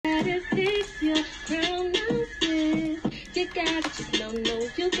don't know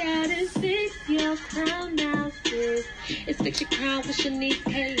you gotta fix your crown now, sis. It's Fix Your Crown with Shanice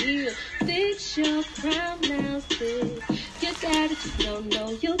K. Hill. Fix your crown now, sis. You gotta just don't know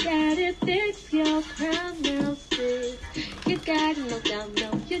you gotta fix your crown now, sis. You gotta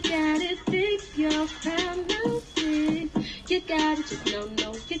no, you gotta fix your crown now, sis. You gotta just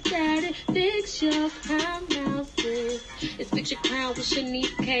no, you gotta fix your crown now, sis. It's Fix Your Crown with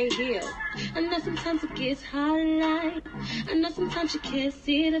Shanice K. Hill. I know sometimes it gets hard in life. I know sometimes you can't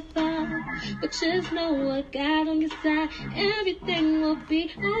see the fire, but just know what God on your side. Everything will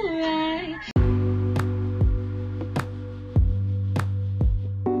be alright.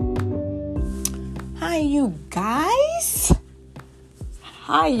 Hi, you guys.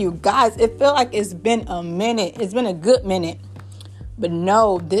 It felt like it's been a minute. It's been a good minute. But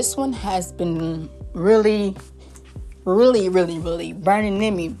no, this one has been really burning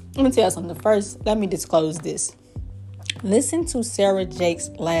in me. Let me tell you something. First, let me disclose this. Listen to Sarah Jake's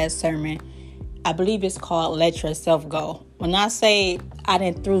last sermon. I believe it's called Let Yourself Go. When I say I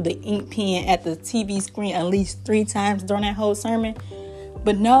done threw the ink pen at the TV screen at least 3 times during that whole sermon.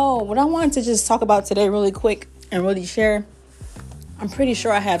 But no, what I wanted to just talk about today really quick and really share, I'm pretty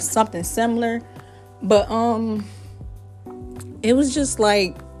sure I have something similar, but it was just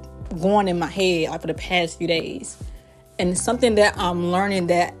like going in my head like for the past few days. And it's something that I'm learning,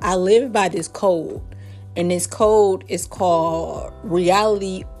 that I live by this code. And this code is called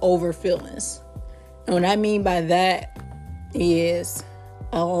reality over feelings. And what I mean by that is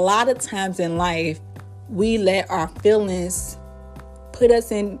a lot of times in life, we let our feelings put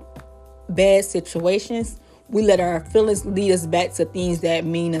us in bad situations. We let our feelings lead us back to things that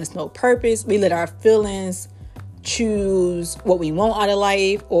mean us no purpose. We let our feelings choose what we want out of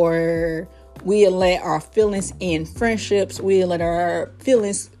life, or we let our feelings in friendships. We let our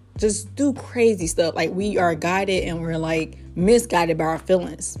feelings just do crazy stuff. Like, we are guided and we're like misguided by our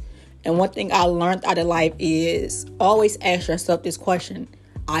feelings. And one thing I learned out of life is always ask yourself this question.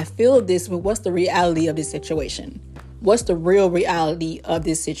 I feel this, but what's the reality of this situation? What's the real reality of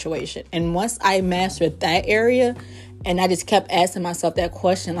this situation? And once I mastered that area, and I just kept asking myself that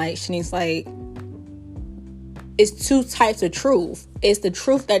question, like Shanice, like, it's 2 types of truth. It's the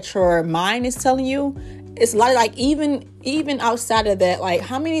truth that your mind is telling you. It's a lot of, like, even outside of that, like,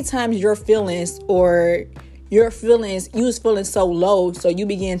 how many times you was feeling so low, so you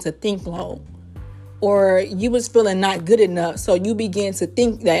begin to think low, or you was feeling not good enough, so you begin to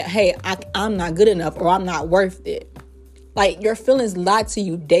think that, hey, I'm not good enough, or I'm not worth it. Like, your feelings lie to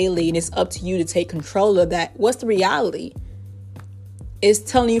you daily, and it's up to you to take control of that. What's the reality? It's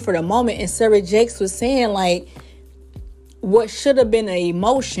telling you for the moment. And Sarah Jakes was saying, like, what should have been an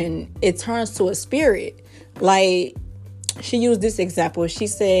emotion, it turns to a spirit. Like, she used this example. She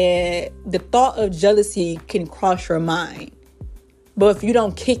said, the thought of jealousy can cross your mind, but if you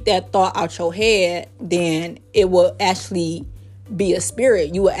don't kick that thought out your head, then it will actually be a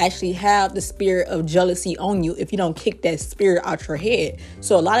spirit. You will actually have the spirit of jealousy on you if you don't kick that spirit out your head.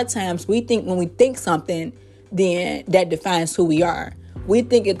 So a lot of times we think when we think something, then that defines who we are. We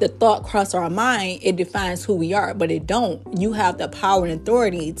think if the thought crosses our mind, it defines who we are, but it don't. You have the power and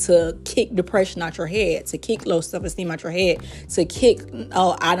authority to kick depression out your head, to kick low self-esteem out your head, to kick,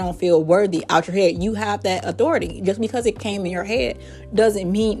 oh, I don't feel worthy out your head. You have that authority. Just because it came in your head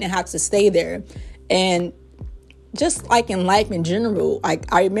doesn't mean it has to stay there. And just like in life in general,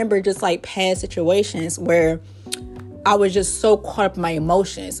 like, I remember just like past situations where I was just so caught up in my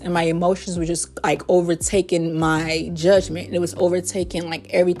emotions, and my emotions were just like overtaking my judgment. It was overtaking like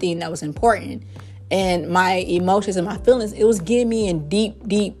everything that was important. And my emotions and my feelings, it was getting me in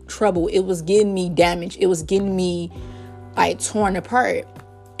deep trouble. It was getting me damaged. It was getting me like torn apart.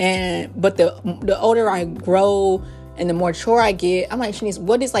 But the older I grow and the more mature I get, I'm like, Shanice,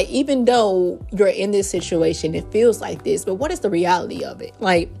 what is, like, even though you're in this situation, it feels like this, but what is the reality of it?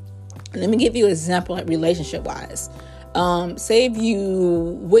 Like, let me give you an example, like, relationship wise. Say if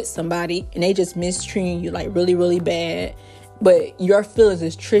you with somebody and they just mistreating you like really bad, but your feelings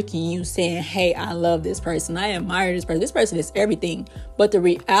is tricking you, saying, hey, I love this person, I admire this person is everything. But the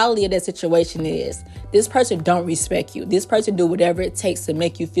reality of that situation is this person don't respect you. This person do whatever it takes to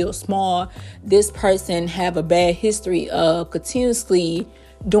make you feel small. This person have a bad history of continuously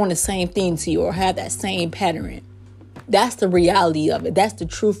doing the same thing to you or have that same pattern. That's the reality of it. That's the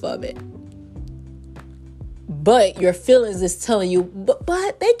truth of it. But your feelings is telling you,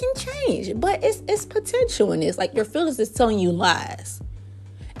 but they can change. But it's potential in this. Like, your feelings is telling you lies.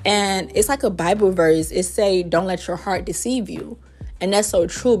 And it's like a Bible verse. It say, don't let your heart deceive you. And that's so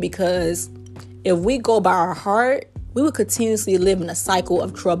true, because if we go by our heart, we would continuously live in a cycle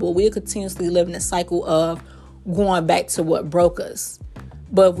of trouble. We would continuously live in a cycle of going back to what broke us.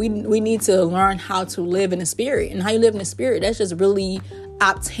 But we need to learn how to live in the spirit. And how you live in the spirit, that's just really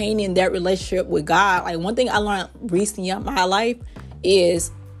obtaining that relationship with God. Like, one thing I learned recently in my life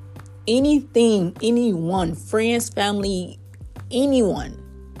is anything, anyone, friends, family, anyone,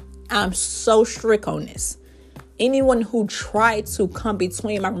 I'm so strict on this. Anyone who tried to come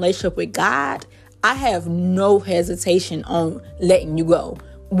between my relationship with God, I have no hesitation on letting you go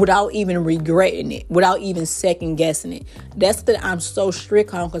without even regretting it, without even second guessing it. That's that I'm so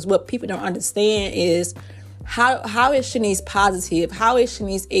strict on, because what people don't understand is how is Shanice positive? How is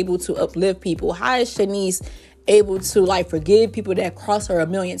Shanice able to uplift people? How is Shanice able to like forgive people that cross her a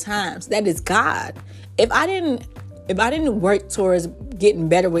million times? That is God. If I didn't work towards getting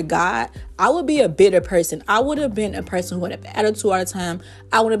better with God, I would be a bitter person. I would have been a person who would have attitude all the time.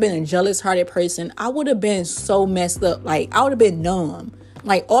 I would have been a jealous-hearted person. I would have been so messed up. Like, I would have been numb.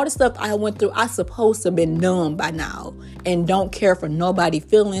 Like, all the stuff I went through, I supposed to have been numb by now and don't care for nobody's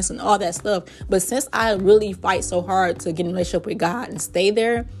feelings and all that stuff. But since I really fight so hard to get in a relationship with God and stay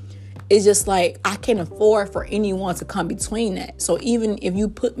there, it's just like I can't afford for anyone to come between that. So even if you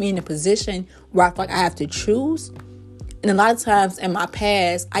put me in a position where I feel like I have to choose, and a lot of times in my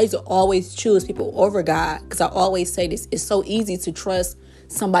past, I used to always choose people over God, because I always say this: it's so easy to trust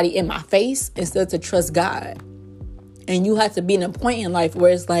somebody in my face instead of to trust God. And you have to be in a point in life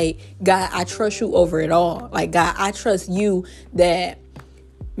where it's like, God, I trust you over it all. Like, God, I trust you that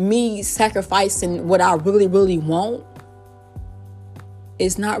me sacrificing what I really, really want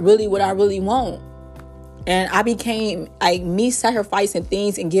is not really what I really want. And I became like, me sacrificing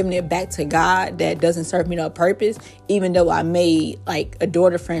things and giving it back to God that doesn't serve me no purpose, even though I may like adore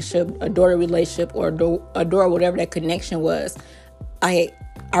the friendship, adore the relationship, or adore whatever that connection was. I'd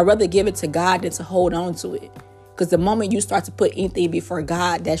rather give it to God than to hold on to it. Because the moment you start to put anything before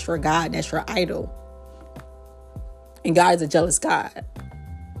God, that's your idol. And God is a jealous God.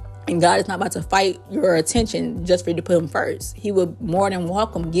 And God is not about to fight your attention just for you to put him first. He will more than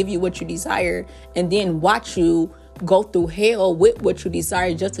welcome give you what you desire, and then watch you go through hell with what you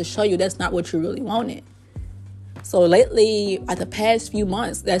desire just to show you that's not what you really wanted. So lately, like the past few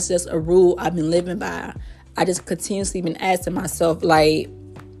months, that's just a rule I've been living by. I just continuously been asking myself, like,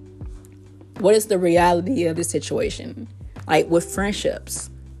 what is the reality of this situation? Like with friendships,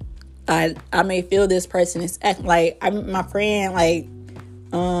 I may feel this person is acting like my friend, like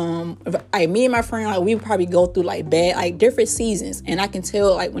me and my friend, like, we probably go through like bad, like different seasons, and I can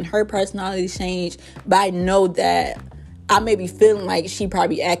tell like when her personality change, but I know that I may be feeling like she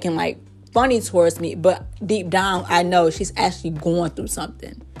probably acting like funny towards me, but deep down I know she's actually going through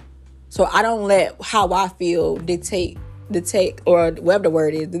something. So I don't let how I feel dictate, or whatever the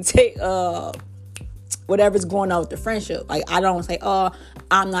word is, dictate whatever's going on with the friendship. Like, I don't say, oh,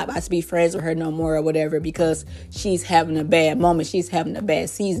 I'm not about to be friends with her no more or whatever because she's having a bad moment, she's having a bad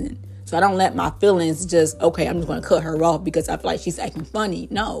season. So I don't let my feelings just, okay, I'm just going to cut her off because I feel like she's acting funny.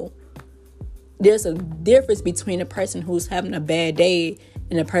 No. There's a difference between a person who's having a bad day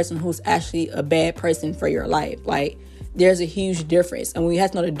and a person who's actually a bad person for your life. Like, there's a huge difference. And we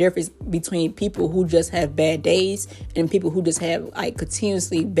have to know the difference between people who just have bad days and people who just have like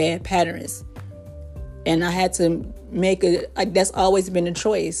continuously bad patterns. And I had to make it, like, that's always been a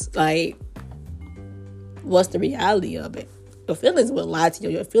choice. Like, what's the reality of it? Your feelings will lie to you.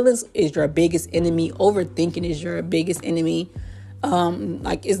 Your feelings is your biggest enemy. Overthinking is your biggest enemy.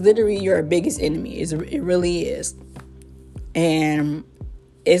 Like, it's literally your biggest enemy. It really is. And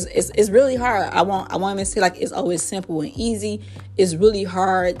it's really hard. I want to say like it's always simple and easy. It's really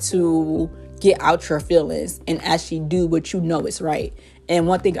hard to get out your feelings and actually do what you know is right. And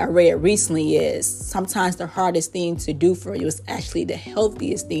one thing I read recently is sometimes the hardest thing to do for you is actually the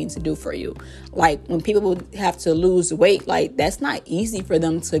healthiest thing to do for you. Like when people have to lose weight, like that's not easy for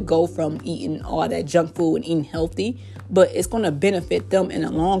them to go from eating all that junk food and eating healthy, but it's going to benefit them in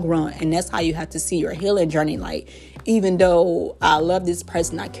the long run. And that's how you have to see your healing journey. Like, even though I love this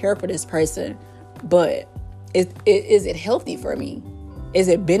person, I care for this person, but is it healthy for me? Is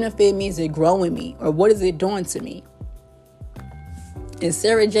it benefiting me? Is it growing me? Or what is it doing to me? And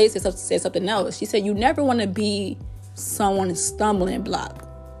Sarah J said something else. She said, you never want to be someone's stumbling block.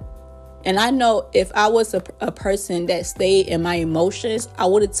 And I know if I was a person that stayed in my emotions, I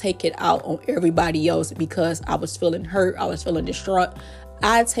would have taken it out on everybody else because I was feeling hurt. I was feeling distraught.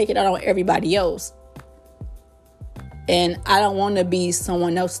 I'd take it out on everybody else. And I don't want to be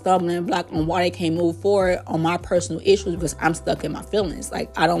someone else stumbling block on why they can't move forward on my personal issues because I'm stuck in my feelings.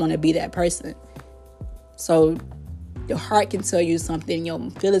 Like, I don't want to be that person. So your heart can tell you something, your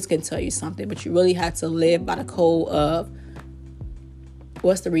feelings can tell you something, but you really have to live by the code of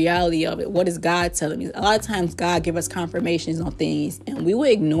What's the reality of it? What is God telling me? A lot of times God give us confirmations on things and we will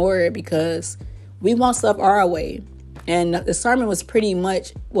ignore it because we want stuff our way. And the sermon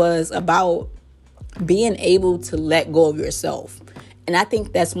was about being able to let go of yourself. And I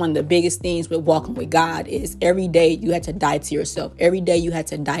think that's one of the biggest things with walking with God is every day you had to die to yourself. Every day you had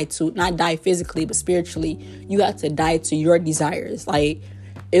to die to, not die physically, but spiritually. You had to die to your desires. Like,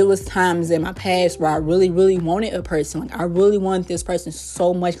 it was times in my past where I really, really wanted a person. Like, I really wanted this person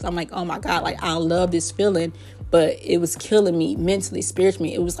so much because I'm like, oh my God, like, I love this feeling. But it was killing me mentally,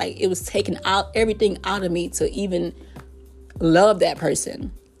 spiritually. It was like, it was taking out everything out of me to even love that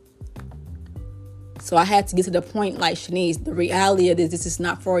person. So I had to get to the point, like, Shanice, the reality of this is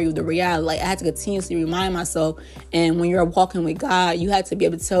not for you. The reality, like, I had to continuously remind myself. And when you're walking with God, you had to be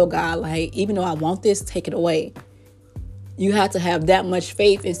able to tell God, like, even though I want this, take it away. You have to have that much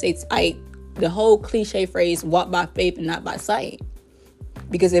faith and say, like, the whole cliche phrase, walk by faith and not by sight.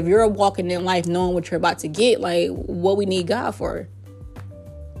 Because if you're walking in life knowing what you're about to get, like, what we need God for?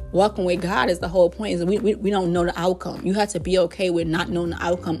 Walking with God is the whole point. Is we don't know the outcome. You have to be okay with not knowing the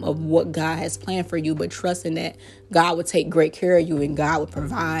outcome of what God has planned for you, but trusting that God will take great care of you and God will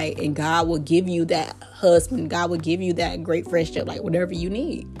provide and God will give you that husband. God will give you that great friendship, like whatever you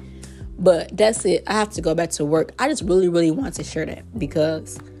need. But that's it. I have to go back to work. I just really, really want to share that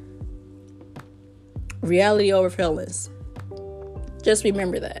because reality over feelings. Just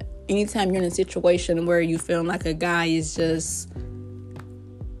remember that. Anytime you're in a situation where you feel like a guy is just,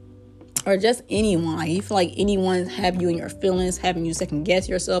 or just anyone, like you feel like anyone have you in your feelings, having you second guess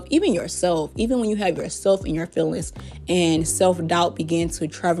yourself, even when you have yourself in your feelings and self-doubt begins to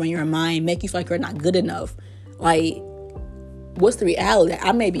travel in your mind, make you feel like you're not good enough. Like, what's the reality?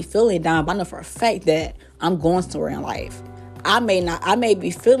 I may be feeling down, but I know for a fact that I'm going somewhere in life. I may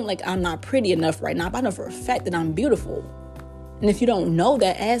be feeling like I'm not pretty enough right now, but I know for a fact that I'm beautiful. And if you don't know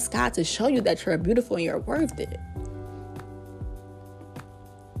that, ask God to show you that you're beautiful and you're worth it.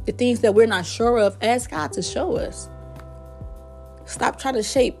 The things that we're not sure of, ask God to show us. Stop trying to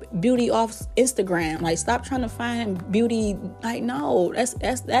shape beauty off Instagram. Like, stop trying to find beauty. Like, no, that's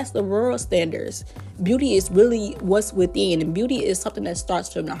the world standards. Beauty is really what's within, and beauty is something that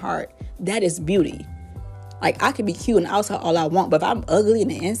starts from the heart. That is beauty. Like, I can be cute on the outside all I want, but if I'm ugly in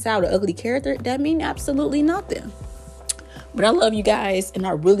the inside or ugly character, that means absolutely nothing. But I love you guys, and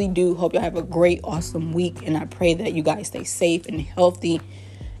I really do hope y'all have a great, awesome week, and I pray that you guys stay safe and healthy.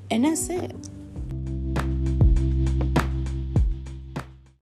 And that's it.